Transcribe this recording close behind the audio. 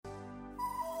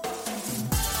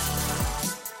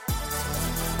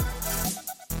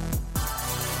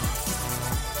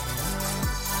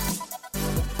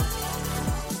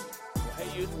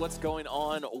what's going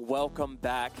on? Welcome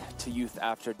back to Youth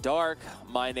After Dark.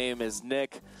 My name is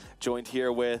Nick, joined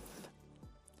here with,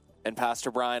 and Pastor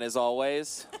Brian as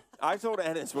always. I told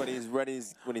Ennis when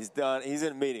he's done. He's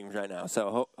in meetings right now,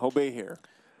 so he'll be here.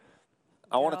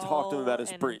 I want to talk to him about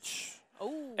his preach.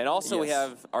 Oh. And also we Yes.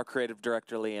 have our creative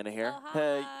director, Leanna, here. Oh,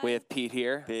 Hey. hi. We have Pete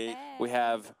here. Pete, We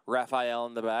have Raphael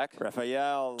in the back.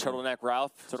 Raphael, Turtleneck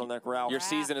Ralph. Turtleneck Ralph. Your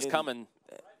season is coming.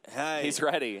 Hey, He's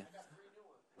ready.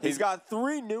 he's got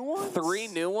 3 new ones. 3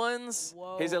 new ones.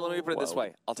 Whoa. He said, let me put it this Whoa.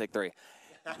 way. I'll take 3.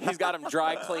 He's got them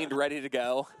dry cleaned, ready to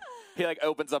go. He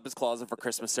opens up his closet for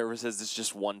Christmas services. It's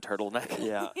just one turtleneck.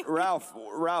 Yeah, Ralph,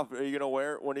 are you gonna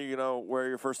wear? When are you gonna wear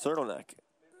your first turtleneck?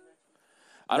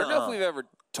 I don't know Nuh-uh. if we've ever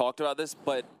talked about this,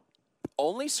 but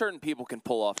only certain people can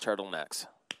pull off turtlenecks.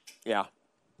 Yeah,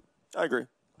 I agree.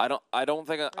 I don't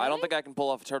think I can pull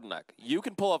off a turtleneck. You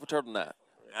can pull off a turtleneck.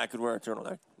 I could wear a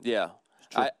turtleneck. Yeah.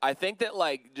 True. I think that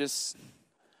just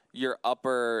your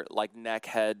upper neck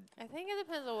head I think it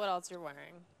depends on what else you're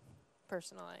wearing,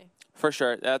 personally. for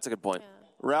sure. That's a good point. Yeah.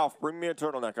 Ralph, bring me a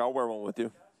turtleneck. I'll wear one with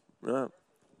you. Yeah.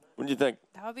 What do you think?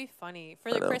 That would be funny. For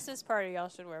I the know. Christmas party, y'all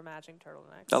should wear matching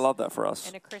turtlenecks. I love that for us.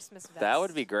 And a Christmas vest. That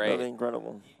would be great. That'd be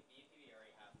incredible.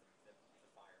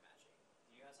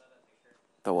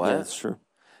 The what? Yeah, that's true.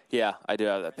 Yeah, I do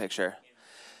have that picture.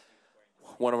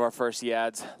 One of our first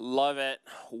Yads. Love it.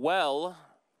 Well,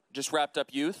 just wrapped up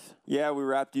Youth. Yeah, we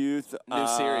wrapped Youth. New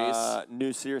series.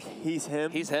 New series. He's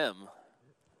him. He's him.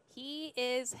 He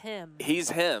is him. He's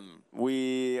him.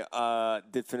 We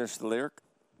did finish the lyric.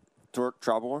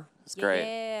 Troubadour. It's great.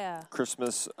 Yeah.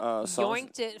 Christmas songs.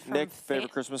 Yoinked it from Nick,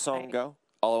 favorite Christmas song? Right. Go.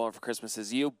 All I Want for Christmas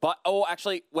Is You. But,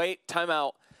 actually, wait, time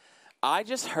out. I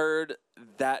just heard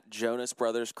that Jonas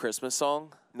Brothers Christmas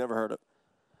song. Never heard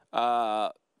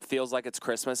it. Feels Like It's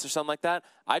Christmas or something like that.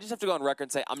 I just have to go on record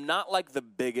and say I'm not the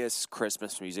biggest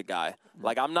Christmas music guy.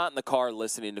 I'm not in the car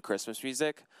listening to Christmas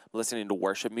music. I'm listening to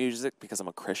worship music because I'm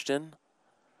a Christian.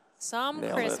 Some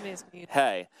Nailed it. Christmas music.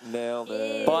 Hey, Nailed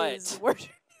it. But- is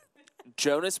worship.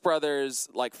 Jonas Brothers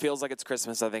Feels Like It's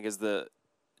Christmas, I think, is the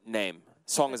name.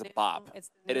 Song is a bop. It's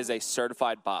It is a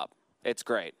certified bop. It's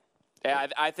great. Yeah,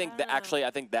 I think that actually, I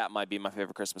think that might be my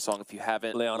favorite Christmas song. If you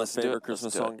haven't Leon's listened favorite to it,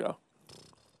 listen Christmas to song? it. Go.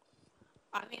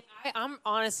 I mean, I'm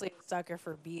honestly a sucker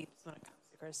for beats when it comes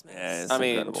to Christmas. Yeah, it's I mean,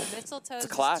 incredible. Mistletoe It's a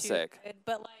classic.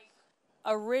 But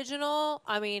original,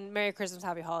 I mean, Merry Christmas,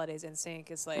 Happy Holidays,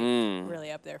 NSYNC is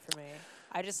really up there for me.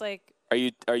 I just like. Are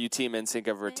you Team NSYNC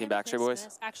over Team Merry Backstreet Boys?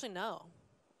 Christmas. Actually, no.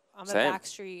 I'm Same. a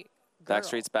Backstreet girl.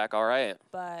 Backstreet's back, all right.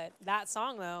 But that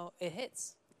song though, it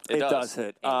hits. It does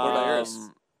hit. What about yours?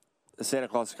 Santa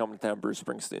Claus is Coming to Town, Bruce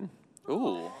Springsteen.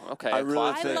 Ooh, okay. I a really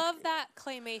classic. I love that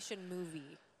claymation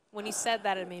movie. When you said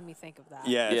that, it made me think of that.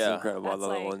 Yeah, it's Yeah. incredible. I That's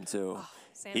love that like- one too.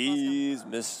 Santa Claus Coming to He's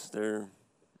Town. Mr.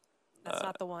 That's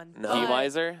not the one. no. He But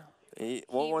Miser? What He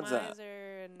one's that? Miser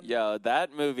and Yo,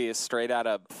 that movie is straight out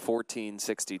of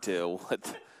 1462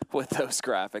 with those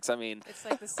graphics. I mean, It's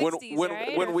like the when 60s, when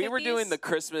right? when Or we were 50s? doing the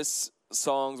Christmas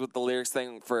songs with the lyrics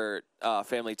thing for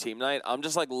Family Team Night, I'm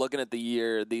just looking at the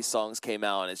year these songs came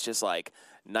out, and it's just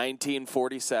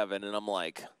 1947, and I'm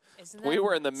like, Isn't we that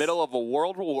were in the nuts? middle of a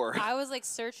world war. I was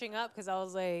searching up because I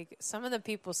was some of the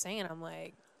people singing. I'm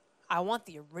I want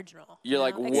the original. You're you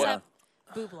like, know? what? Except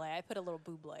Bublé. I put a little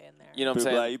Bublé in there. You know what I'm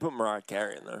Bublé, saying? you put Mariah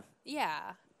Carey in there,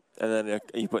 Yeah, and then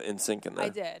you put NSYNC in there. I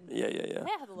did. Yeah.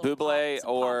 They had a little Bublé some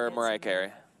pop or hits Mariah in there.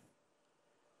 Carey?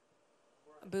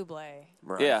 Bublé.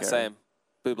 Mariah Yeah, Carey. same.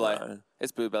 Bublé. Mariah.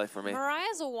 It's Bublé for me.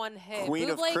 Mariah's a one hit. Queen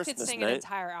of Bublé could Christmas sing Night. an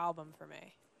entire album for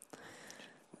me.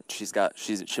 She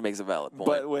makes a valid point.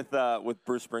 But with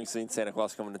Bruce Springsteen, Santa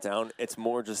Claus Coming to Town, it's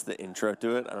more just the intro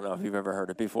to it. I don't know if you've ever heard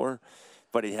it before,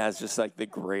 but he has just the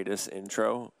greatest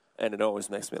intro, and it always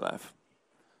makes me laugh.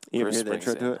 You ever Bruce hear the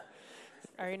intro to Springsteen. it?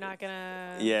 Are you not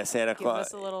gonna? Yeah, Santa Give Claus.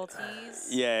 us a little tease.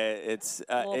 Yeah, it's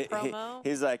Little promo?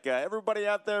 he's like, everybody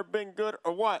out there been good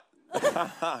or what?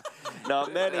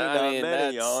 Not many,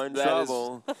 y'all in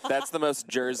trouble. That's the most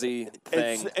Jersey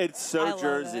thing. It's so I love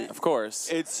Jersey. it. Of course.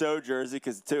 It's so Jersey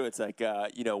because too, it's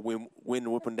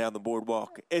wind whipping down the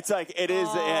boardwalk. It's it is.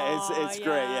 Yeah, it's great.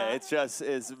 yeah. Yeah,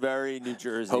 it's very New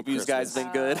Jersey. Hope you guys Christmas.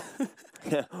 been good.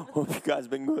 Yeah, hope you guys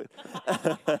been good.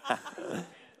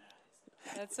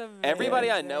 That's amazing.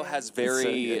 Everybody I know has so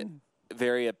very, good.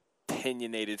 very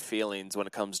opinionated feelings when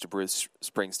it comes to Bruce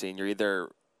Springsteen. You're either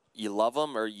you love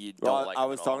him or you don't Well, like I him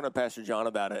was at talking all. to Pastor John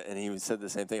about it, and he said the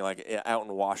same thing. Out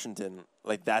in Washington,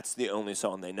 that's the only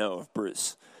song they know of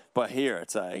Bruce. But here,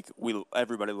 it's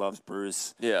everybody loves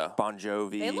Bruce. Yeah. Bon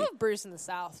Jovi. They love Bruce in the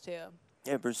South too.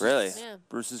 Yeah, Bruce. Really? Yeah.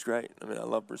 Bruce is great. I mean, I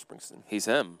love Bruce Springsteen. He's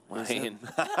him. I mean,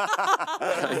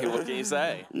 what can you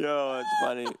say? Yo, it's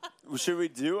funny. Should we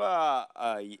do a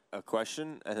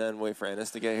question and then wait for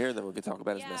Ennis to get here? Then we can talk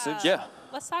about his message. Yeah.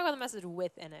 Let's talk about the message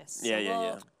with Ennis.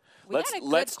 Yeah.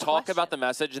 Let's talk about the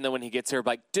message, and then when he gets here,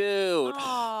 like, dude,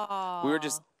 we were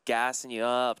just gassing you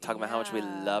up, talking about how much we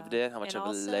loved it, how much of a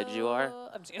led you are.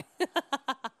 I'm just kidding.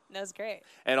 That was great.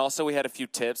 And also, we had a few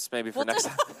tips maybe for next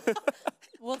time.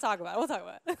 We'll talk about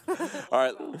it. All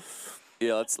right.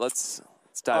 Yeah, let's dive into these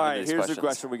questions. All right, here's the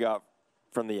question we got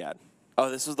from the ad. Oh,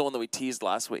 this was the one that we teased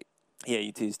last week. Yeah,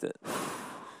 you teased it.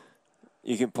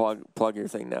 You can plug your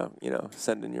thing now.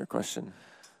 Send in your question.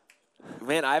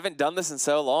 Man, I haven't done this in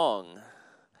so long.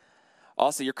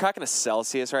 Also, you're cracking a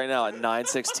Celsius right now at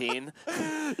 9:16.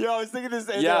 Yo, I was thinking this.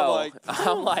 Yo,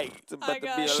 I'm like, it's about to be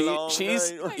a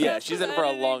she's long yeah, she's in for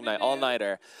a long night,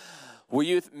 all-nighter. Will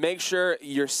you make sure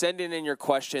you're sending in your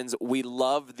questions? We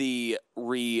love the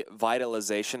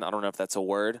revitalization. I don't know if that's a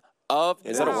word.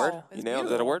 Is that a word? It's Is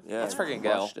that a word? Yeah, Let's freaking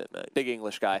go. crushed it, man. Big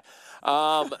English guy.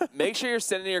 Make sure you're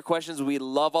sending in your questions. We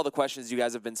love all the questions you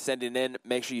guys have been sending in.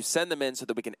 Make sure you send them in so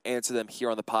that we can answer them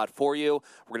here on the pod for you.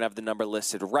 We're going to have the number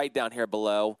listed right down here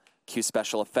below. Cue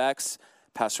special effects.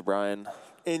 Pastor Brian.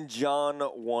 In John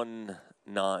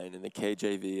 1:9 in the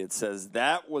KJV, it says,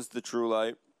 "That was the true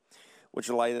light, which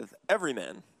lighteth every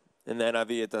man." In the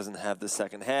NIV, it doesn't have the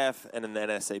second half. And in the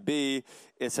NSAB,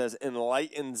 it says,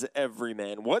 "enlightens every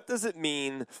man." What does it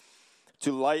mean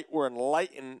to light or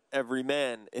enlighten every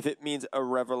man? If it means a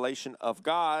revelation of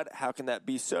God, how can that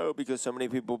be so? Because so many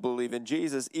people believe in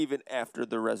Jesus even after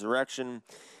the resurrection,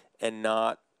 and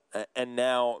now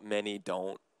many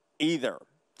don't either.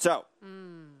 So,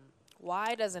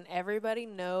 Why doesn't everybody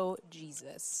know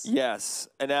Jesus? yes.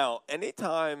 And now,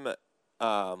 anytime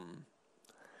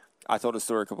I told a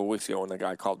story a couple of weeks ago when the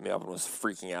guy called me up and was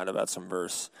freaking out about some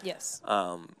verse. Yes.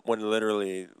 When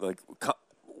literally,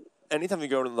 anytime you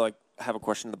go to have a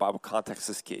question in the Bible, context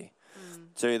is key.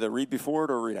 So either read before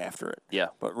it or read after it. Yeah.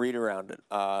 But read around it.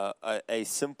 A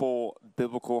simple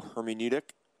biblical hermeneutic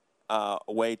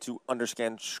way to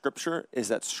understand Scripture is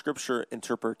that Scripture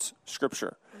interprets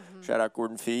Scripture. Shout out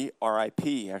Gordon Fee,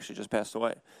 R.I.P. He actually just passed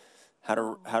away. How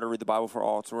to read the Bible for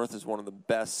all it's worth is one of the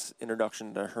best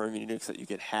introduction to hermeneutics that you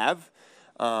could have.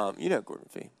 Gordon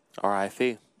Fee.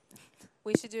 R.I.P.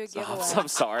 We should do a giveaway. I'm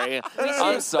sorry.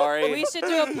 I'm sorry. We should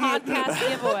do a podcast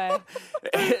giveaway.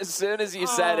 As soon as you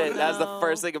said it, that's the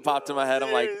first thing that popped in my head.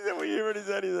 I'm like, when you heard he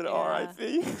said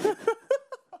R.I.P.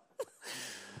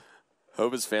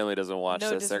 hope his family doesn't watch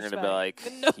No this. They're going to be like,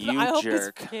 disrespect. you I hope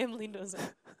jerk. his family doesn't.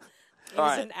 He's All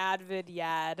right. an avid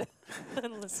Yad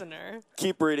listener.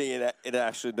 Keep reading it. It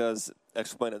actually does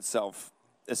explain itself.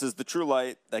 It says, "The true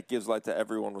light that gives light to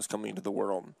everyone was coming into the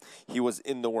world. He was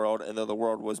in the world, and though the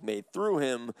world was made through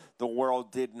him, the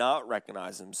world did not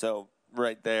recognize him." So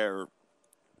right there,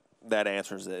 that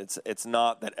answers it. It's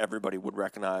not that everybody would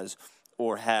recognize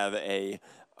or have a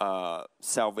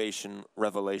salvation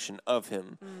revelation of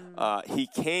him. He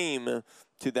came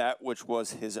to that which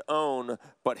was his own,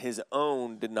 but his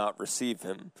own did not receive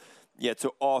him. Yet to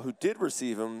all who did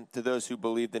receive him, to those who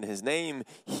believed in his name,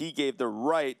 he gave the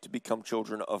right to become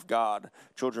children of God,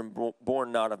 children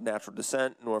born not of natural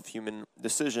descent, nor of human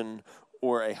decision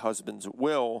or a husband's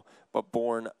will, but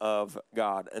born of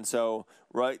God. And so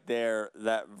right there,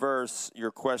 that verse, your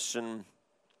question,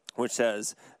 which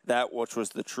says, "That which was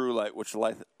the true light, which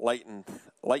lighteneth,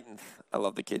 I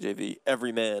love the KJV,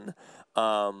 every man,"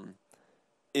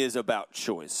 is about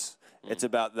choice. It's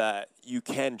about that you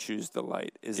can choose the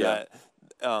light. That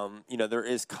there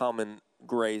is common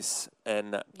grace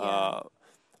and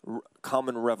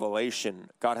common revelation.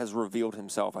 God has revealed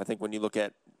himself. I think when you look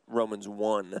at Romans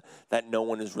 1, that no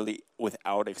one is really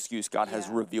without excuse. God has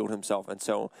revealed himself. And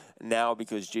so now,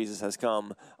 because Jesus has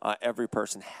come, every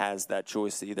person has that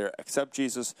choice to either accept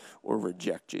Jesus or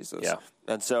reject Jesus. Yeah.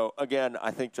 And so, again,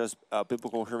 I think just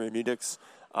biblical hermeneutics,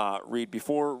 read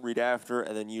before, read after,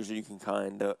 and then usually you can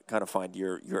kind of find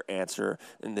your answer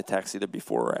in the text either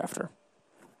before or after.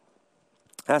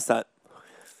 That's that.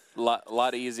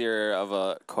 Lot easier of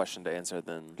a question to answer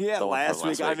than the one last from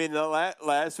week. I mean, the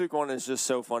last week one is just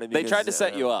so funny. they Because, tried to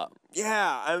set you up.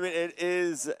 Yeah, I mean, it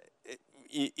is.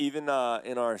 Even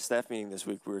in our staff meeting this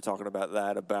week, we were talking about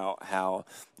that, about how,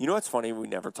 what's funny we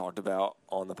never talked about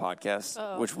on the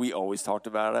podcast, which we always talked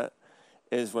about it,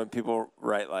 is when people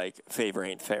write favor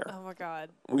ain't fair. Oh my God.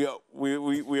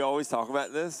 We always talk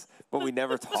about this, but we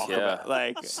never talk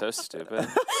about so stupid.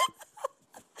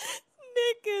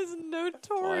 Nick is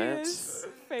notorious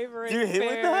favoring Do you hit with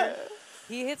fair. that?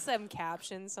 He hits them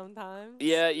captions sometimes.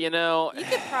 Yeah, You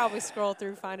could probably scroll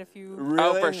through, find a few.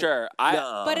 Oh, for sure.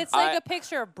 But it's like a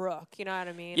picture of Brooke. You know what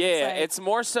I mean? Yeah, it's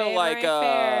more so like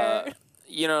fair.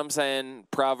 you know what I'm saying,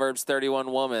 Proverbs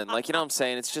 31 woman. Like, you know what I'm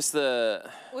saying? It's just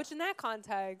Which in that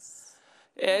context,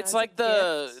 it's a like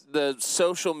gift. the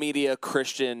social media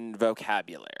Christian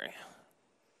vocabulary,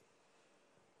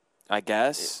 I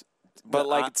guess. But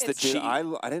like, it's the Dude, cheap. I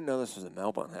didn't know this was a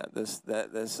Malbon hat. This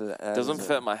Doesn't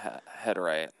fit my head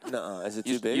right. No, is it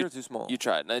too big or too small? You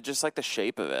tried. No, just like the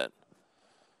shape of it.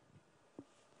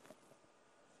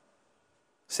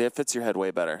 See, it fits your head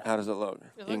way better. How does it look?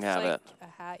 It You can looks have like it.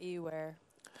 a hat you wear.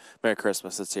 Merry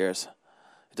Christmas. It's yours.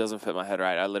 It doesn't fit my head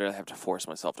right. I literally have to force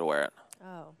myself to wear it.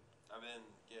 Oh.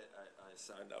 I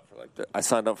signed up for I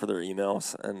signed up for their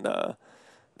emails and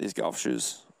these golf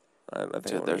shoes. I think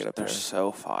Dude, I'm gonna get a they're pair.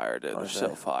 so fire, dude. They're Aren't so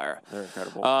they? fire. They're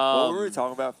incredible. What were we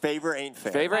talking about? Favor ain't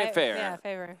fair. Favor ain't fair. Yeah,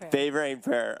 favor ain't fair. Favor ain't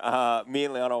fair. Me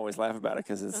and Leon always laugh about it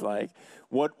because it's like,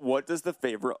 what does the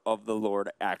favor of the Lord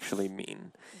actually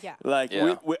mean? Yeah. Like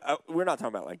Yeah. we're not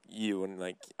talking about like you and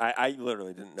like I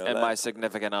literally didn't know And that. my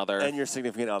significant other. And your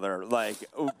significant other, like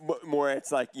more,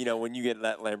 it's like when you get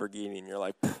that Lamborghini and you're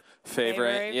like,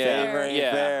 favorite. Favor Yeah. favor ain't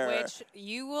yeah. fair. Which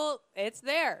you will, it's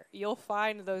there. You'll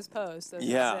find those posts. Those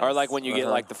Yeah. exist. Or like when you get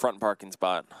Uh-huh. like the front parking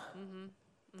spot.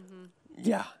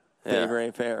 yeah. Yeah. Favor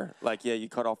ain't fair. Like, yeah, you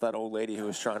cut off that old lady who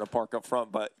was trying to park up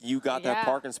front, but you got that Yeah.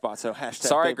 parking spot, so hashtag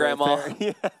Sorry, favor ain't Grandma. fair.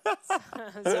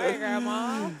 Yeah. Sorry,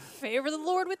 Grandma. Favor the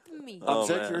Lord with me. I'm Oh,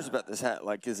 so man. curious about this hat.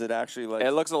 Like, is it actually like? It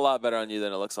looks a lot better on you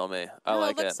than it looks on me. I No,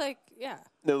 like it looks like, yeah.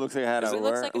 It looks like a hat I It would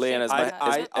looks wear. like a Leanne, is shape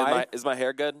my, of a hat. is my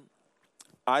hair good?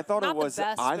 I thought Not it the was.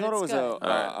 best, I but thought it it's was good.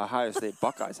 a Ohio State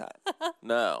Buckeyes hat.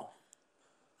 No.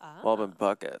 Ah. Well, been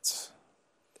buckets.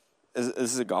 Is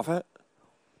this a golf hat?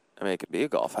 I mean, it could be a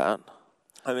golf hat.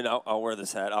 I mean, I'll wear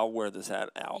this hat. I'll wear this hat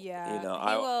out. Yeah. You know,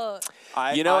 he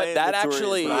will. You know what, am that notorious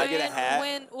actually- when I get a hat.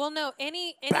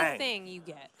 Anything you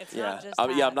get. It's Yeah. not just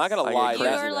Yeah, I'm not hats. gonna I get lie. crazy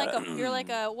that- You're about like you're like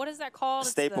a what is that called?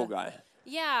 It's staple the- guy.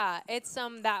 Yeah, it's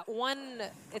that one.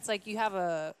 It's like you have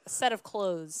a set of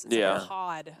clothes. It's Yeah. like a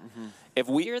pod. if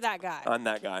we You're that guy. I'm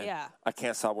that guy. Yeah. I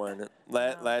can't stop wearing it.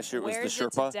 Last year it was Wears the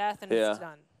it to Sherpa. death and Yeah. it's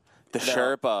done. the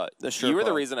Sherpa, the you were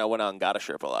the Sherpa. reason I went out and got a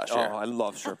Sherpa last Oh, year. I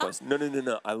love Sherpas.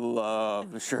 No. I love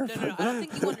Sherpas. No. I don't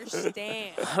think you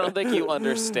understand. I don't think you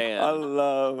understand. I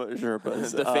love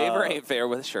Sherpas. The favor ain't fair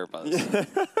with Sherpas.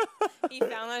 He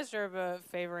found that Sherpa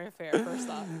favor and fair. First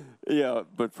off, Yeah,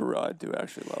 but for real, I do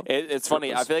actually love It's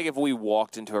funny. I Sherpas. feel like if we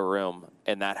walked into a room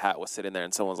and that hat was sitting there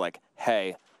and someone was like,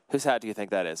 hey, whose hat do you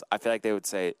think that is? I feel like they would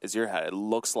say, is your hat? It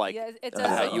looks like yeah, it a does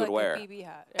hat look you would like wear. a BB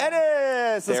hat. Yeah.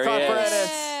 Ennis! There Let's he call for is.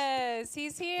 Ennis. Yes,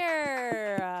 he's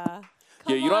here. Yeah,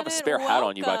 Come you don't have a on spare and hat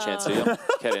on you by chance, do you? welcome.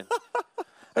 Kidding.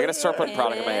 I gotta start putting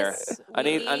product in my hair.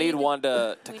 Ennis, I need one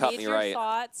to we cut need me your right.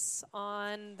 thoughts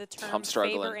on the term I'm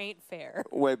struggling. favor ain't fair.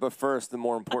 Wait, but first, the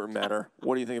more important matter.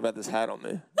 What do you think about this hat on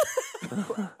me?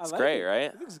 It's great, right?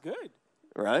 It looks good.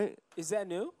 Right? Is that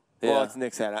new? Well, Yeah. it's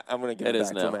Nick's hat. I'm going to give It it is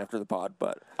back to him now. after the pod,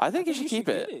 but I think you think should you keep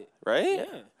should it, get it. right?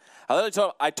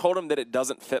 Yeah. I told him that it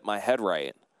doesn't fit my head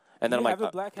right, and then You I'm have a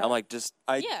like, black hat? I'm like, just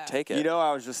Yeah. take it. you know,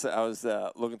 I was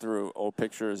looking through old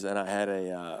pictures, and I had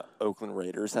a Oakland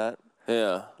Raiders hat,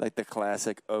 yeah. like the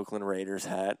classic Oakland Raiders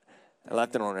hat. I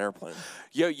left it on an airplane.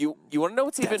 Yo, you want to know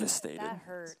what's even? Devastated. That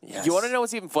hurt. Yes. You want to know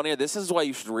what's even funnier? This is why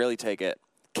you should really take it.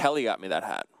 Kelly got me that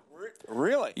hat.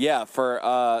 Really? Yeah,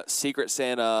 for Secret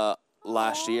Santa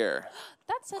last year.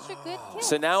 That's such a good gift.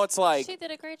 So now it's like, She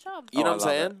did a great job. you know I what I'm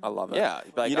love it. saying? I love it. Yeah,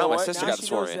 you'd be like, You know oh, my what? sister Now got she this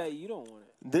for knows me. that you don't want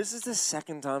it. This is the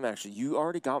second time actually. You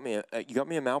already got me a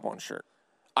Malbon shirt.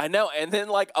 I know. And then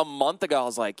like a month ago, I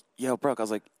was like, yo, Brooke, I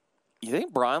was like, you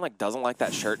think Brian like doesn't like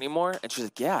that shirt anymore? And she's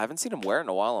like, yeah, I haven't seen him wear it in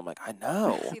a while. I'm like, I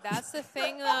know. See, that's the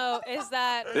thing, though, is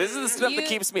that This is the stuff that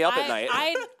keeps me up at night.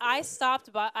 I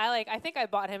stopped, but I think I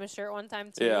bought him a shirt one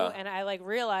time too, Yeah. and I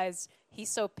realized he's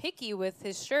so picky with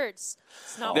his shirts.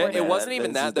 It's not It- worth it it. wasn't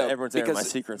even This that is though. Everyone's airing my because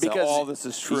secrets. because All this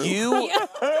is true. You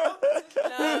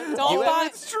No,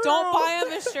 don't buy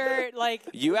him a shirt. Like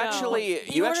You no. actually-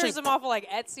 he you orders actually- them off of like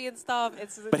Etsy and stuff.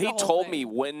 But he the whole told thing. me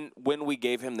when we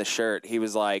gave him the shirt, he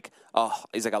was like, "Oh,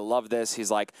 he's like, I love this."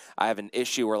 He's like, "I have an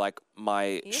issue where like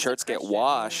my He's a shirts get Christian,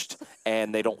 washed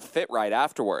and they don't fit right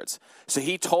afterwards." So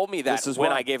he told me that This is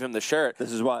when why. I gave him the shirt.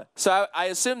 This is why. So I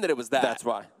assumed that it was that. That's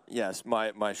why. Yes,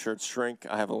 my shirts shrink.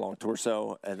 I have a long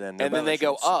torso, and then And then they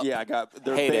go up. Yeah,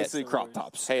 they're Hate it. basically crop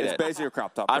tops. Hate it's it. basically a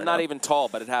crop top. I'm right not now. even tall,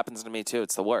 but it happens to me too.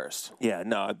 It's the worst. Yeah,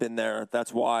 no, I've been there.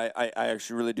 That's why I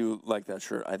actually really do like that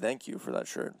shirt. I thank you for that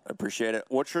shirt. I appreciate it.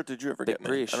 What shirt did you ever Big get me?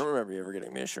 preach. I don't remember you ever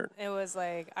getting me a shirt. It was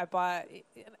like I bought.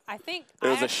 I think It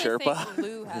was I a actually Sherpa? think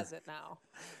Lou has it now.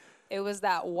 It was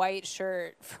that white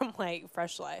shirt from like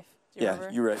Fresh Life. Do you Yeah,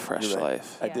 remember? you're right. Fresh you're right.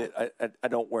 Life. I Yeah. did. I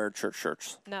don't wear church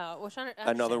shirts. No, which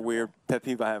Another weird pet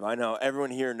peeve I have. I know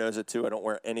everyone here knows it too. I don't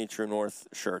wear any True North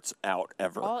shirts out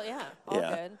ever. All yeah, all Yeah.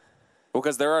 good. Well,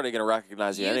 because they're already going to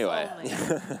recognize you Youth anyway.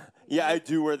 only. Yeah, I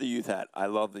do wear the youth hat. I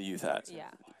love the youth hat. Yeah.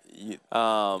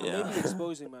 Yeah. Maybe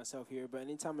exposing myself here, but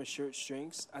anytime a shirt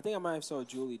shrinks, I think I might have saw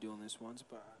Julie doing this once,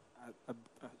 but I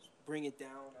bring it down,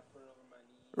 I put it over my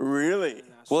knee. Really? and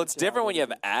I Well, stretch it's it out different a when you have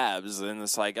little abs, and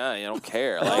it's like, I don't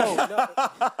care. bit. Like, No,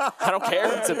 I don't care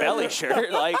if it's a belly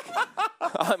shirt. Like,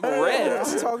 I'm I'm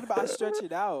ripped. talking about I stretch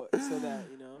it out so that,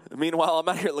 you know. Meanwhile, I'm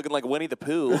out here looking like Winnie the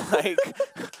Pooh. Like,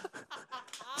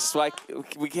 it's like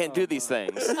we can't do these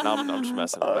things. No, I'm just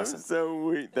messing. I'm Oh, messing. so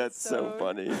weak. That's so So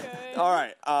funny. good. All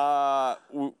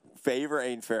right. Favor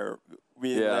ain't fair.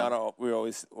 Yeah. We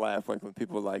always laugh like when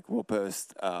people like will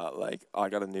post like, oh, I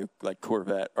got a new like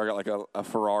Corvette or I got like a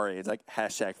Ferrari. It's like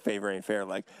hashtag favor ain't fair.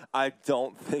 Like I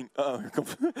don't think. Oh, here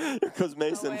comes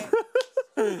Mason.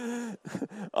 wait.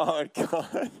 Oh my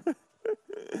god.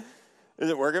 Is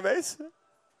it working, Mace?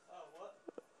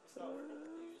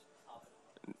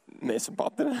 Mason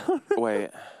popped it out.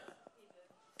 Wait.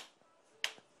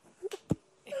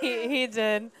 He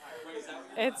did.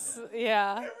 It's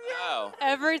yeah. Oh.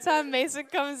 Every time Mason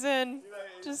comes in,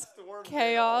 just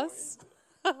chaos.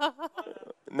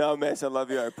 No, Mason, I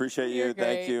love you. I appreciate you. You're great.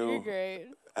 Thank you. You're great.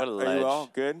 What a Are ledge. you all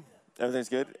good? Everything's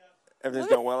good? Everything's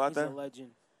going well out He's a there? legend.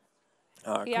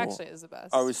 All right, He cool. actually is the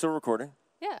best. Are we still recording?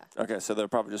 Yeah. Okay, so there'll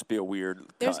probably just be a weird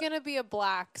There's cut. gonna be a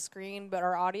black screen, but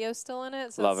our audio's still in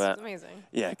it, so Love it's it. amazing.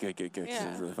 Yeah, good. 'Cause Yeah.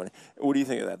 It was really funny. What do you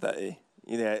think of that, E?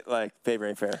 You know, like, favor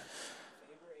ain't fair.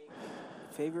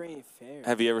 Favor ain't fair.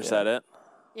 Have you ever said it?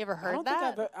 You ever I heard don't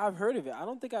that? think I've heard of it. I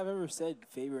don't think I've ever said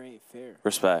favor ain't fair.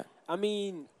 Respect. I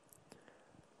mean,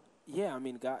 yeah, I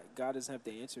mean, God doesn't have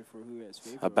to answer for who has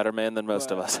favor. A better man than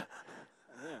most of But- us. Yeah,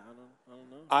 I don't know.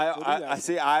 What do you I guys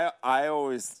see. I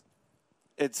always.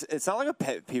 It's not like a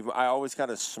pet peeve. I always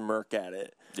kind of smirk at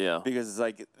it Yeah. because it's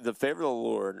like the favor of the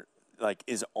Lord like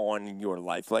is on your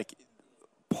life. Like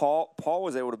Paul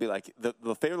was able to be like the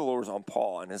favor of the Lord was on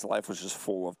Paul, and his life was just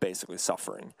full of basically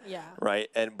suffering. Yeah. Right,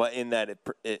 but in that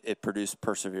it produced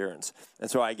perseverance, and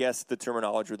so I guess the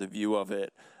terminology or the view of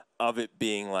it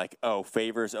being like, oh,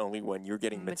 favor is only when you're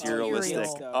getting materialistic,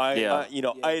 Material.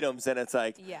 Yeah. items, and it's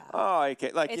like, Yeah. oh,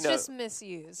 okay, like It's just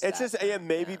misused. it's just that term,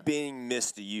 maybe yeah. being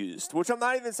misused, which I'm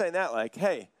not even saying that. Like,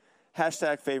 hey,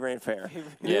 hashtag favor ain't fair.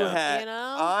 New Yeah. hat. You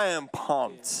know? I am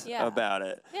pumped Yeah. about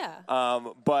it. Yeah.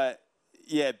 But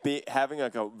yeah, having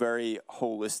like a very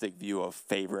holistic view of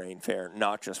favor ain't fair,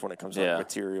 not just when it comes to Yeah. like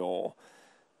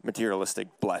materialistic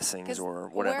blessings 'Cause or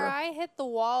whatever. Where I hit the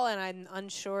wall and I'm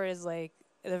unsure is like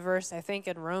the verse I think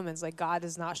in Romans, like God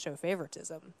does not show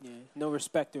favoritism. Yeah, no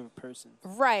respect of a person.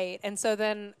 Right. And so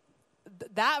then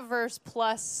that verse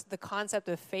plus the concept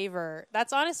of favor,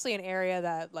 that's honestly an area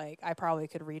that like I probably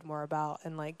could read more about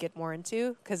and like get more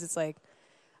into because it's like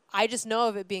I just know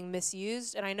of it being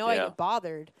misused and I know I Yeah. get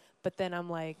bothered, but then I'm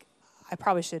like I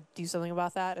probably should do something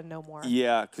about that and know more.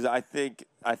 Yeah, because I think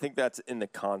that's in the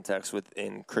context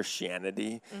within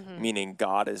Christianity, meaning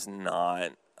God is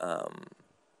not.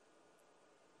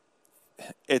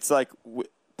 It's like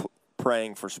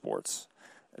praying for sports.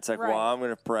 It's like, well, Right. I'm going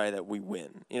to pray that we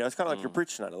win. You know, it's kind of like your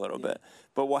preach tonight a little bit.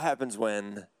 But what happens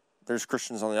when there's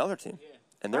Christians on the other team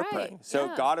and they're Right, praying? So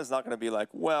yeah. God is not going to be like,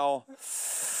 well,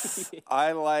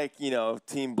 I like,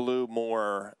 Team Blue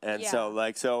more. And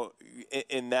so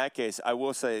in that case, I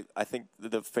will say, I think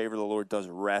the favor of the Lord does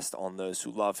rest on those who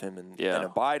love him and Yeah.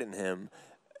 abide in him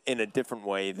in a different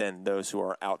way than those who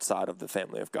are outside of the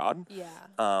family of God. Yeah.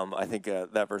 I think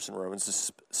that verse in Romans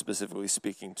is specifically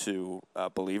speaking to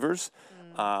believers.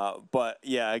 But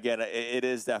yeah, again, it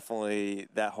is definitely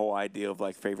that whole idea of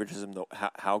like favoritism,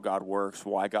 how God works,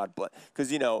 why God bless. Because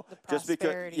just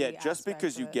because you aspect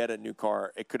of it. get a new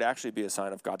car, it could actually be a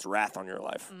sign of God's wrath on your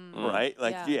life, right?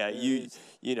 Like, Yeah.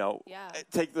 yeah.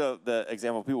 Take the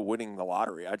example of people winning the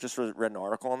lottery. I just read an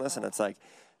article on this, and it's like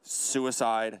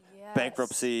suicide, Yes.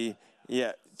 bankruptcy.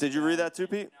 Yeah, did you read that too,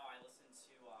 Pete? No, I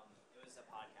listened to it was a podcast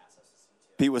I was listening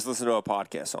to. Pete was listening to a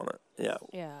podcast on it. Yeah.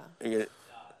 Yeah. You get-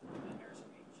 Harrison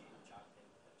Reed,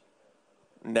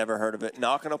 Jonathan. Never heard of it.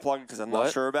 Not going to plug it because I'm not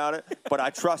What? sure about it. But I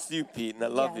trust you, Pete, and I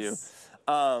love Yes.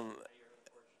 you.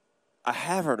 I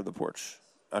have heard of the porch.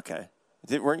 Okay.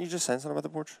 Weren't you just saying something about the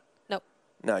porch? Nope.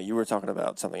 No, you were talking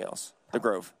about something else. The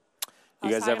Grove. I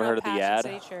You was guys ever talking heard of about the Passion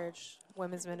ad? City Church,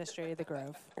 Women's Ministry, The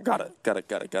Grove. Got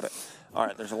it. All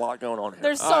right, there's a lot going on here.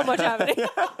 There's so much happening.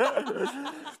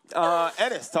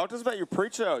 Ennis, talk to us about your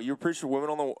preach show. You preached Women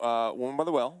on the Woman by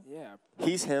the Well. Yeah,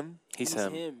 He's him. He's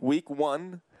him. Week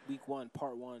 1. Week 1,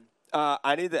 part 1.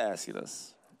 I need to ask you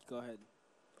this. Go ahead.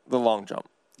 The long jump.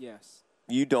 Yes.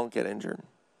 You don't get injured.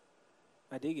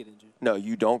 I did get injured. No,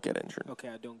 you don't get injured. Okay,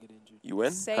 I don't get injured. You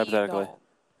win? Say you Hypothetically. don't.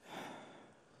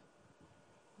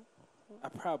 I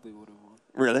probably would have won.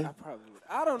 Really? I probably would.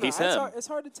 I don't know. He's him. It's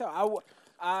hard to tell.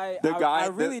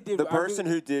 The really did. The I really- person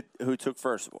who took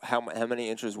first. How many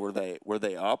inches were they? Were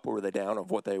they up or were they down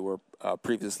of what they were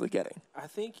previously getting? I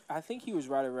think he was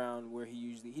right around where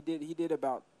he did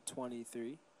about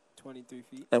 23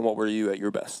 feet. And what were you at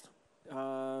your best?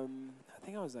 I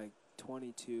think I was like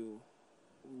 22.5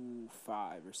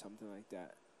 or something like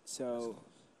that. So,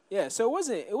 yeah. So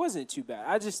it wasn't too bad.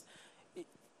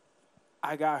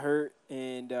 I got hurt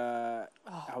and I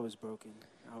was broken.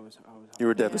 I was. You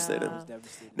were Yeah. devastated. I was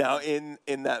devastated. Now,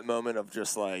 in that moment of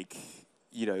just like,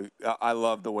 you know, I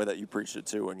love the way that you preached it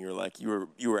too, and you're like, you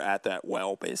were at that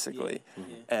well basically. Yeah.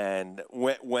 And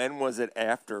when was it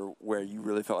after where you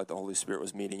really felt like the Holy Spirit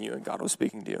was meeting you and God was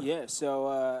speaking to you? Yeah.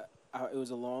 So it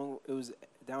was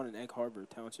down in Egg Harbor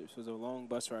Township. So it was a long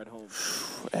bus ride home.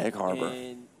 Egg Harbor.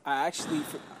 And I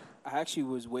actually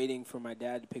was waiting for my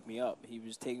dad to pick me up. He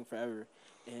was taking forever.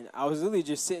 And I was literally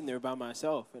just sitting there by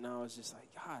myself, and I was just like,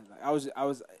 God, like it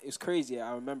was crazy.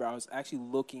 I remember I was actually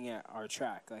looking at our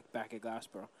track, like back at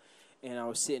Glassboro, and I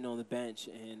was sitting on the bench,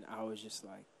 and I was just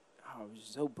like, I was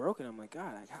just so broken. I'm like,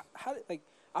 God, like, how did, like,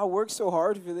 I worked so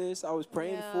hard for this. I was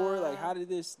praying for it. Like, how did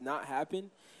this not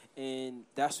happen? And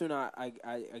that's when I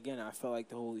felt like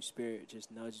the Holy Spirit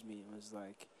just nudged me and was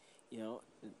like, you know,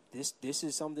 this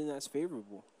is something that's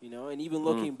favorable, you know, and even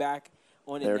looking back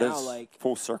on it There it now, is. like,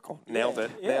 Full circle. Nailed it.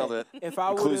 yeah. Nailed it. if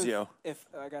I would Inclusio. have,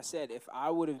 like I said, if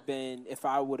I would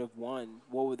have won,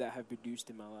 what would that have produced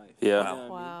in my life? Yeah. You know what I mean?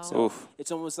 Wow. So Oof.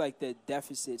 it's almost like the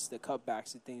deficits, the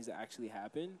cutbacks, the things that actually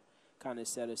happen, kind of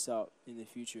set us up in the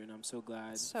future. And I'm so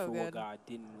glad So for what good. God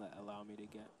didn't allow me to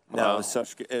get. No, Wow.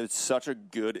 it's such a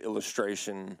good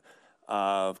illustration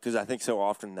of, because I think so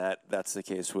often that's the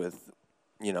case with,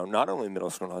 you know, not only middle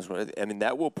school and high school. I mean,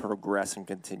 that will progress and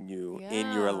continue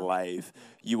in your Yeah. life.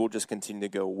 You will just continue to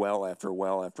go well after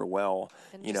well after well.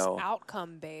 And you just know,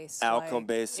 outcome based. outcome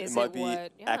based. It might be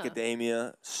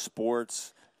academia,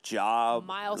 sports, job,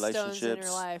 milestones in relationships.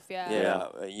 your life.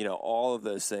 Yeah, you know, all of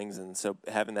those things. And so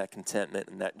having that contentment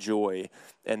and that joy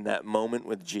and that moment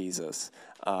with Jesus,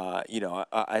 you know,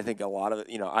 I think a lot of it,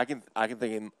 you know, I can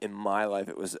think in my life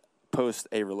it was post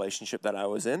a relationship that I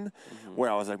was in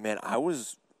where I was like, man, I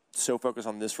was so focused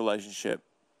on this relationship.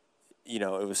 You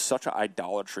know, it was such an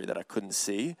idolatry that I couldn't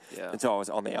see until I was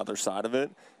on the other side of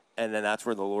it. And then that's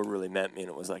where the Lord really met me. And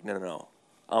it was like, no,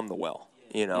 I'm the well.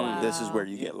 You know, this is where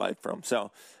you get life from.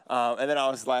 So, and then I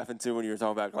was laughing too when you were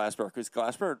talking about Glassboro, because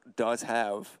Glassboro does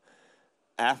have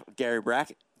Gary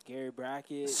Brackett,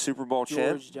 Super Bowl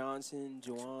champ. George Johnson,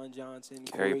 Juwan Johnson,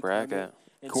 Gary Corey Brackett. Clement,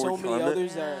 and Corey so many Clement.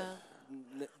 others that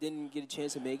didn't get a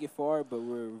chance to make it far, but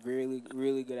were really,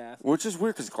 really good athletes. Which is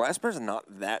weird because Glassboro's not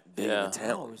that big Yeah. of a town.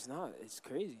 No, it's not. It's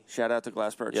crazy. Shout out to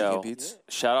Glassboro Yo. Chicken Pete's.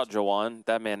 Shout out Jawan.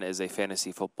 That man is a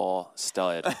fantasy football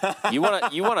stud. You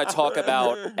want to talk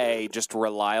about a just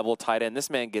reliable tight end? This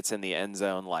man gets in the end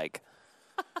zone. Like,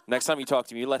 next time you talk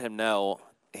to him, you let him know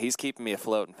he's keeping me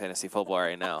afloat in fantasy football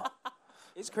right now.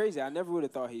 It's crazy. I never would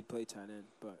have thought he'd play tight end,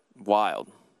 but Wild.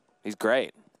 He's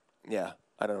great. Yeah.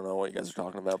 I don't know what you guys are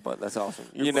talking about, but that's awesome.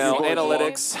 You know, You're going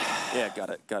analytics, along. Yeah,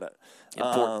 got it.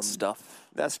 important stuff.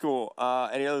 That's cool.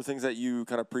 Any other things that you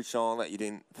kind of preached on that you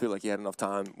didn't feel like you had enough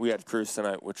time? We had cruise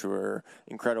tonight, which were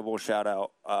incredible. Shout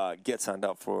out. Get signed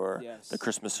up for the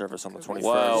Christmas service on the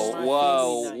 21st.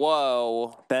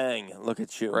 Whoa. Bang. Look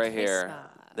at you. Right here.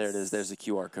 Christmas. There it is. There's the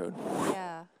QR code.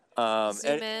 Yeah.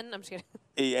 Zoom in. I'm just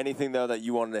kidding. Anything, though, that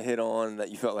you wanted to hit on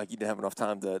that you felt like you didn't have enough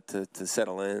time to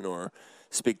settle in or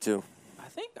speak to?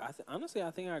 honestly,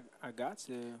 I think I got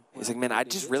to. He's like, man, I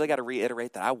just really got to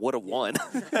reiterate that I would have won.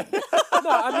 No,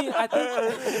 I mean,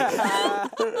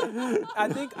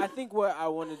 I think what I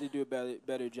wanted to do a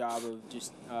better job of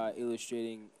just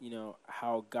illustrating, you know,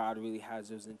 how God really has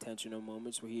those intentional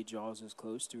moments where He draws us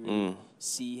close to really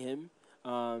see Him.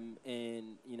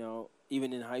 And you know,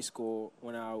 even in high school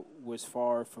when I was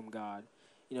far from God,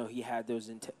 you know, He had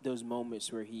those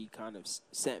moments where He kind of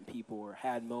sent people, or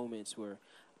had moments where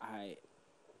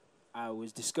I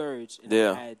was discouraged and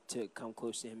I had to come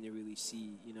close to Him to really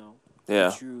see, you know,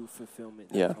 the true fulfillment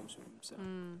that comes from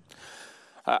Him.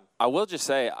 So. I will just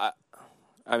say,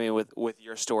 I mean, with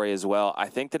your story as well, I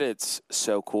think that it's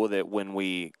so cool that when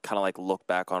we kind of like look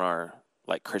back on our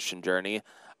like Christian journey,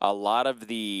 a lot of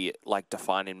the like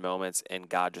defining moments and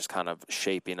God just kind of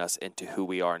shaping us into who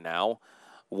we are now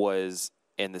was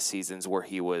in the seasons where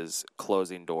He was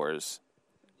closing doors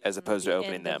as opposed to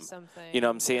opening them. You know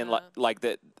what I'm saying? Like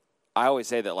that. I always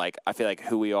say that, like, I feel like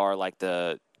who we are, like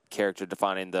the character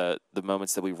defining the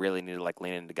moments that we really need to like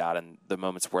lean into God, and the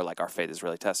moments where like our faith is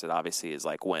really tested, obviously, is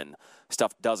like when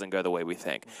stuff doesn't go the way we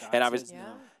think. And obviously,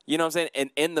 Yeah. you know what I'm saying? And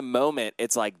in the moment,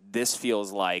 it's like, this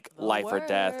feels like The life or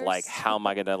death. Like, worst. how am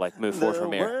I going to like move forward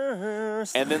from here?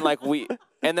 And then like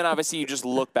and then obviously you just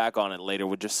look back on it later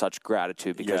with just such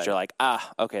gratitude because Yeah. you're like,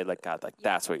 okay, like God, like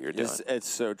that's what you're doing. It's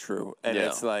so true. And Yeah.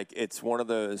 it's like, it's one of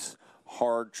those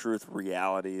hard truth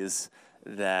realities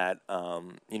that,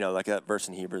 like that verse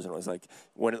in Hebrews, and it was like,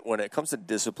 when it comes to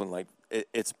discipline, like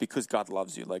it's because God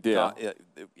loves you. Like, Yeah.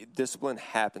 discipline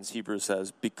happens, Hebrews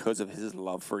says, because of his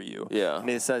love for you. Yeah. And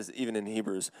it says, even in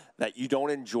Hebrews, that you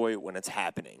don't enjoy it when it's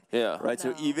happening. Yeah. Right?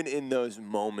 So No. even in those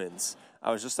moments,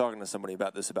 I was just talking to somebody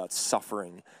about this, about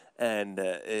suffering, and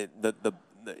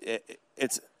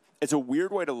it's a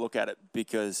weird way to look at it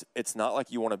because it's not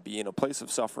like you want to be in a place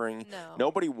of suffering. No.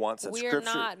 Nobody wants that. We're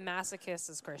Scripture. not masochists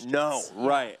as Christians. No,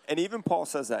 right. And even Paul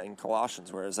says that in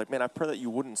Colossians, where it's like, man, I pray that you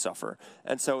wouldn't suffer.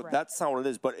 And so Right. that's not what it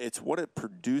is, but it's what it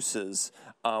produces,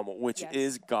 which Yes.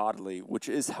 is godly, which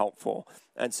is helpful.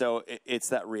 And so it's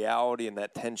that reality and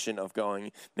that tension of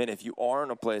going, man, if you are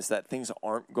in a place that things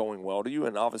aren't going well to you,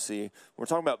 and obviously we're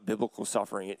talking about biblical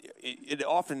suffering, it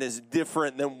often is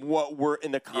different than what we're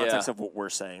in the context Yeah. of what we're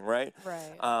saying, right?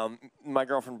 Right. My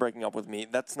girlfriend breaking up with me,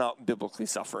 that's not biblically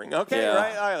suffering. Okay, Yeah.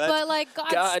 right? All right, that's, But like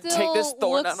God, God, still take this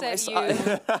thorn looks out of my at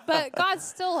you. side. But God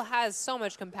still has so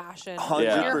much compassion. when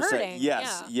 100%. You're hurting.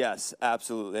 Yes, Yeah. yes,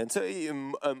 absolutely. And so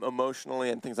emotionally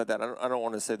and things like that, I don't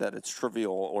want to say that it's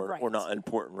trivial or Right. not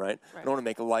important, right? I Right. don't want to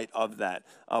make light of that.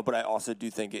 But I also do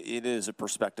think it is a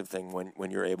perspective thing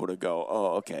when you're able to go, oh,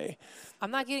 okay,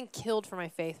 I'm not getting killed for my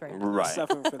faith right now. right.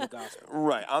 Suffering for the gospel.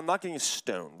 Right. I'm not getting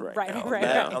stoned right, Right, now. right,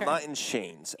 That- right, I'm right. not in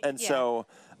chains. And Yeah. so,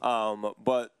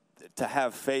 but to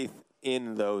have faith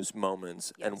in those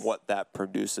moments and Yes. what that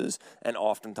produces, and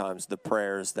oftentimes the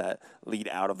prayers that lead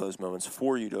out of those moments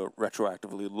for you to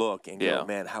retroactively look and Yeah. go,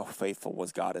 man, how faithful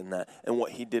was God in that, and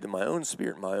what he did in my own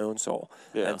spirit, my own soul.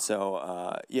 Yeah. And so,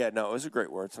 it was a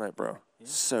great word tonight, bro.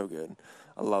 So good.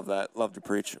 I love that. Love to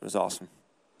preach. It was awesome.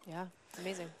 Yeah.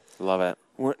 Amazing. Love it.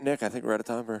 Nick, I think we're out of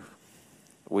time, bro.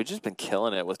 We've just been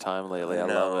killing it with time lately. I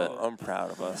know. love it. I'm proud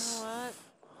of You us. know what?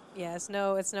 Yeah, it's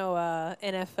no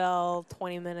NFL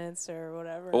 20 minutes or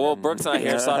whatever. Well, Brooke's not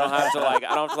here, so I don't have to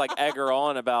Amazing. egg her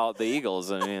on about the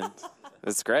Eagles. I mean,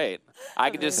 it's great. I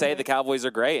can just say Amazing. the Cowboys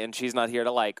are great, and she's not here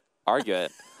to like argue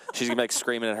it. She's gonna be like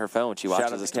screaming at her phone when she Shout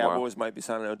watches out this the tomorrow. Cowboys might be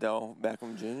signing Odell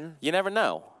Beckham Jr. You never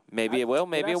know. Maybe it will.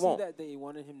 Maybe Did I it see won't. that they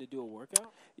wanted him to do a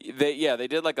workout? They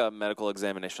did like a medical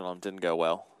examination on him. Didn't go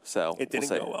well. So It didn't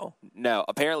we'll see. go well. No,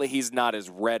 apparently he's not as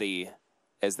ready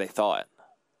as they thought.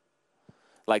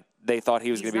 Like they thought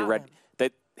he was He's going to be not ready. him.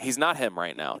 He's not him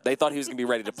right now. They thought he was going to be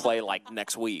ready to play like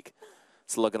next week.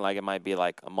 It's looking like it might be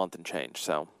like a month and change.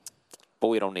 So, but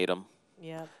we don't need him.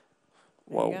 Yeah.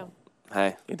 There Whoa. you go.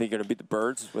 Hey, You think you're going to beat the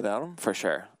Birds without him? for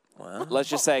sure. Wow. Let's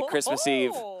just say Christmas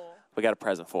Eve, Oh. we got a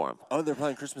present for him. Oh, they're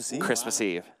playing Christmas Eve? Christmas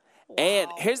Eve. And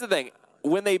here's the thing: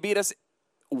 when they beat us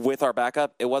with our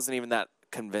backup, it wasn't even that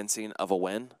convincing of a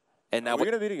win. And now Are we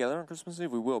going to be together on Christmas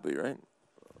Eve? We will be, right?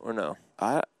 Or no?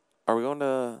 are we going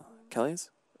to Kelly's?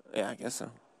 Yeah, I guess so.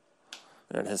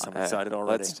 There it is. I'm Okay, excited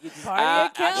already. let's- Party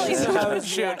at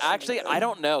Kelly's. Actually, I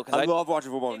don't know I because love watching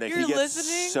football, If Nick. you're He gets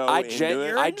listening, so I into gen- it.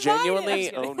 You're I invited.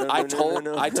 genuinely, I'm just kidding.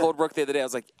 I told Brooke the other day, I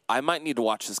was like, I might need to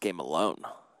watch this game alone.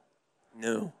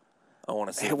 No. I want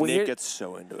to see Hey, it. well, Nick here- gets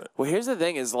so into it. Well, here's the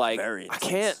thing: is like Very I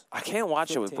intense. can't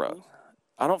watch it Flip with Brooke. tables?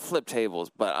 I don't flip tables,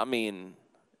 but I mean,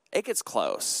 it gets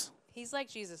close. He's like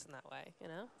Jesus in that way, you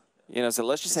know? You know, so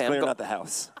let's just It's say I'm clearing out the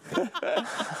house.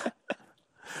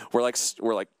 we're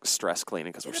like stress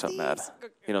cleaning because we're so mad.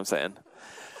 You know what I'm saying?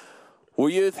 Well,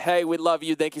 youth, hey, we love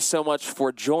you. Thank you so much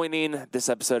for joining this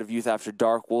episode of Youth After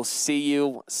Dark. We'll see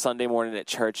you Sunday morning at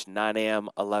church, 9 a.m.,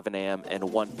 11 a.m., and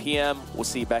 1 p.m. We'll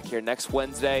see you back here next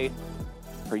Wednesday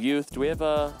for youth. Do we have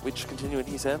we just continue in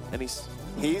He's Him? And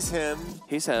He's him.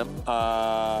 He's Him.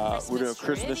 We're doing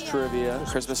Christmas trivia.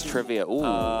 Christmas trivia. Ooh.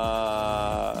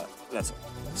 That's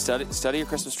Study your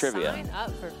Christmas trivia. Sign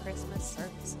up for Christmas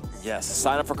services. yes.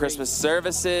 Sign up for Christmas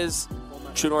services.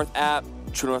 True North app,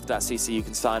 truenorth.cc. You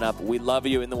can sign up. We love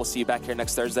you, and then we'll see you back here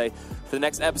next Thursday for the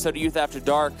next episode of Youth After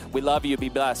Dark. We love you. Be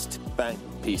blessed. Bang.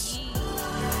 Peace.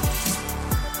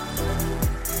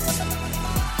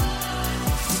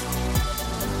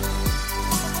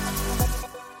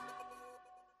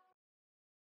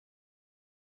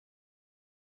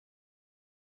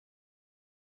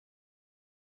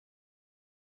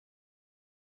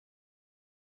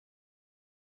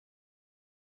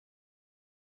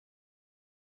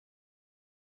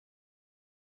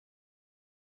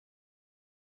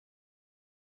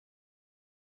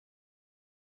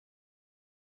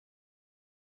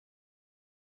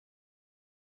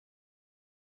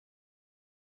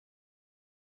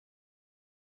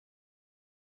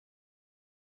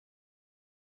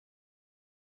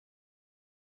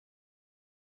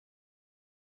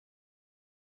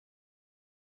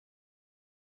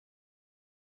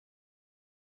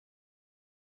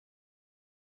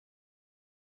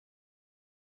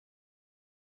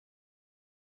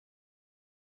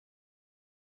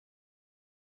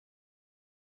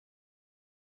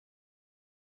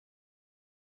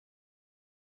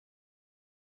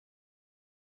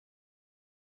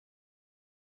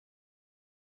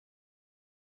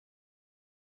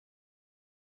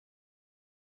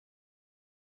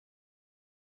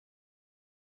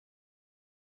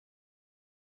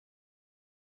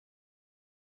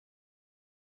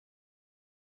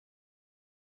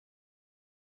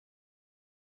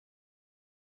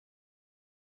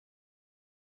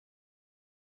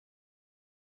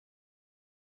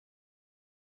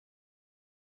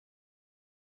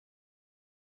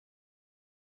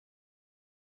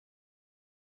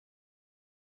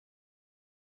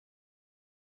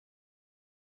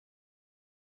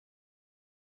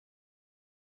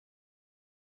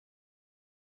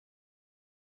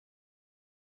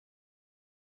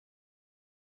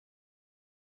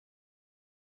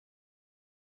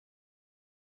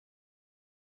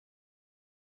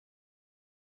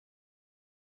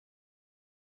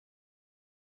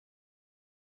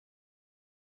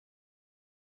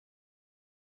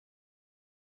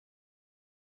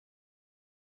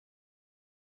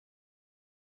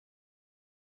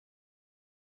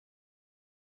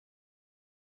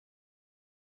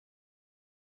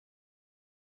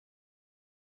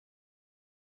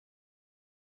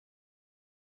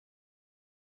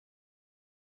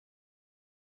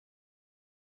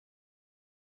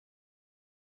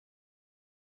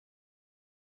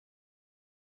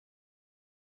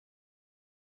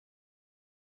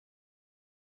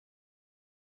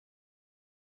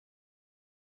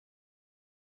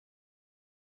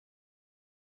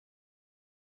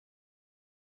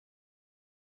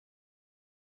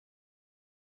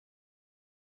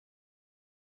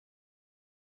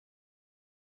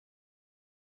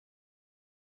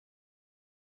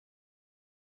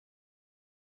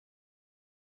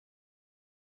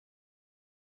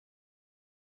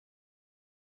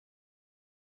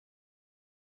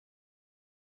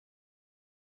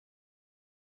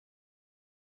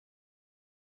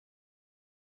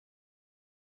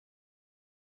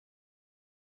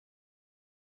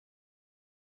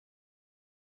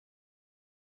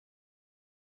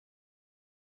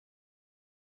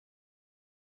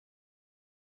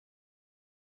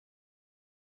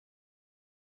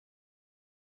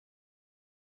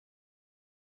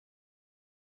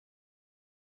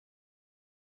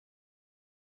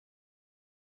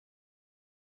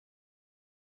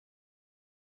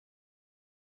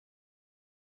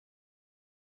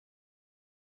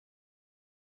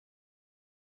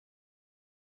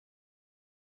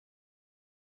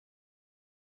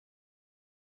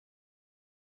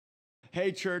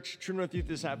 Hey church, True North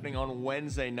Youth is happening on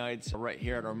Wednesday nights right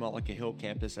here at our Mullica Hill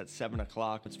campus at 7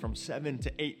 o'clock. It's from 7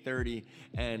 to 8:30,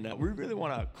 and we really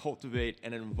want to cultivate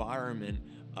an environment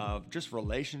of just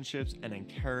relationships and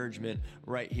encouragement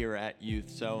right here at Youth.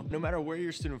 So no matter where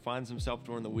your student finds himself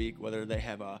during the week, whether they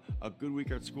have a good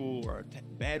week at school or a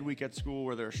bad week at school,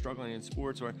 or they're struggling in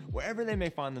sports, or wherever they may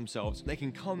find themselves, they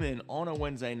can come in on a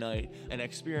Wednesday night and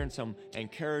experience some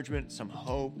encouragement, some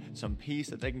hope, some peace,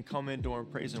 that they can come in during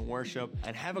praise and worship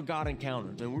and have a God encounter.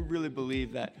 And we really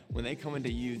believe that when they come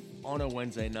into Youth on a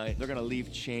Wednesday night, they're going to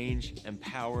leave changed,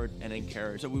 empowered, and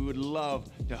encouraged. So we would love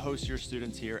to host your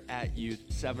students here at Youth,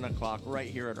 7 o'clock, right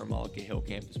here at our Mullica Hill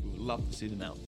campus. We would love to see them out.